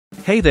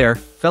Hey there,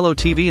 fellow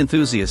TV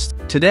enthusiasts.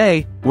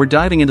 Today, we're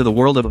diving into the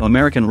world of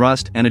American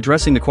Rust and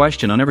addressing the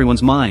question on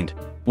everyone's mind.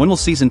 When will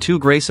Season 2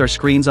 grace our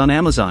screens on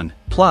Amazon?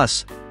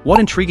 Plus,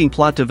 what intriguing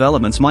plot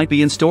developments might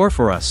be in store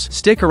for us?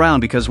 Stick around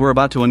because we're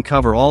about to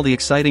uncover all the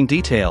exciting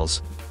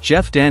details.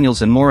 Jeff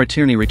Daniels and Maura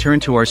Tierney return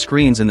to our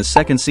screens in the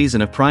second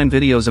season of Prime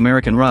Video's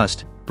American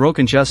Rust,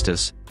 Broken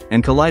Justice,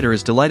 and Collider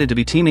is delighted to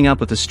be teaming up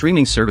with the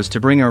streaming service to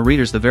bring our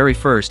readers the very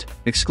first,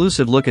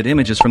 exclusive look at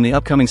images from the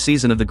upcoming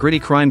season of the gritty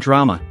crime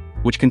drama,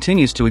 which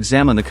continues to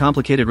examine the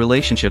complicated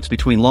relationships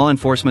between law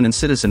enforcement and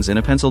citizens in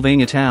a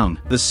Pennsylvania town.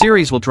 The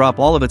series will drop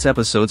all of its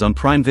episodes on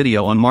Prime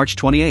Video on March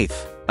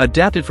 28th.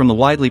 Adapted from the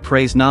widely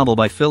praised novel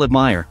by Philip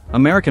Meyer,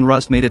 American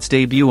Rust made its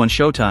debut on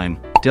Showtime,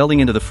 delving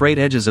into the frayed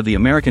edges of the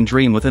American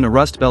dream within a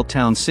Rust Belt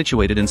town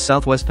situated in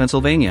southwest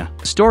Pennsylvania.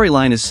 The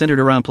storyline is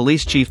centered around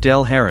Police Chief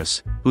Del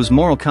Harris, whose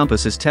moral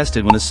compass is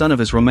tested when the son of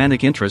his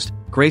romantic interest,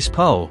 Grace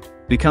Poe,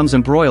 becomes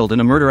embroiled in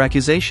a murder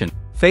accusation.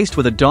 Faced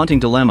with a daunting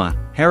dilemma,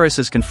 Harris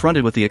is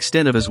confronted with the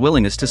extent of his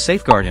willingness to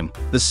safeguard him.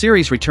 The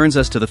series returns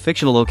us to the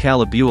fictional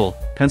locale of Buell,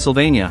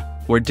 Pennsylvania,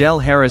 where Del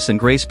Harris and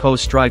Grace Poe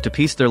strive to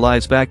piece their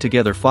lives back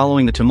together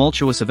following the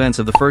tumultuous events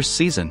of the first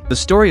season. The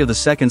story of the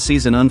second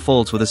season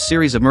unfolds with a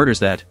series of murders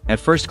that,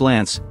 at first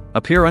glance,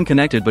 appear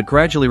unconnected but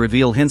gradually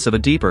reveal hints of a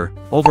deeper,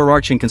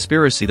 overarching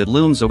conspiracy that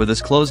looms over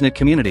this close-knit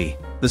community.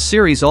 The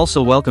series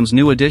also welcomes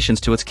new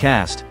additions to its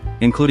cast,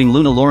 including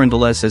Luna Lauren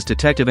Velez as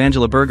Detective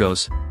Angela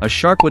Burgos, a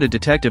sharp-witted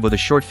detective with a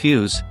short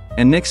fuse,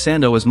 and Nick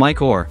Sando as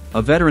Mike Orr,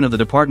 a veteran of the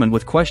department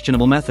with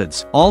questionable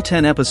methods. All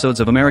 10 episodes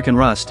of American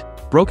Rust,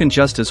 Broken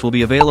Justice will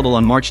be available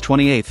on March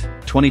 28,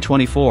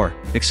 2024,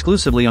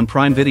 exclusively on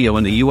Prime Video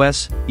in the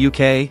US,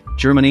 UK,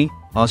 Germany,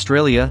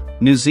 Australia,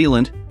 New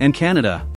Zealand, and Canada.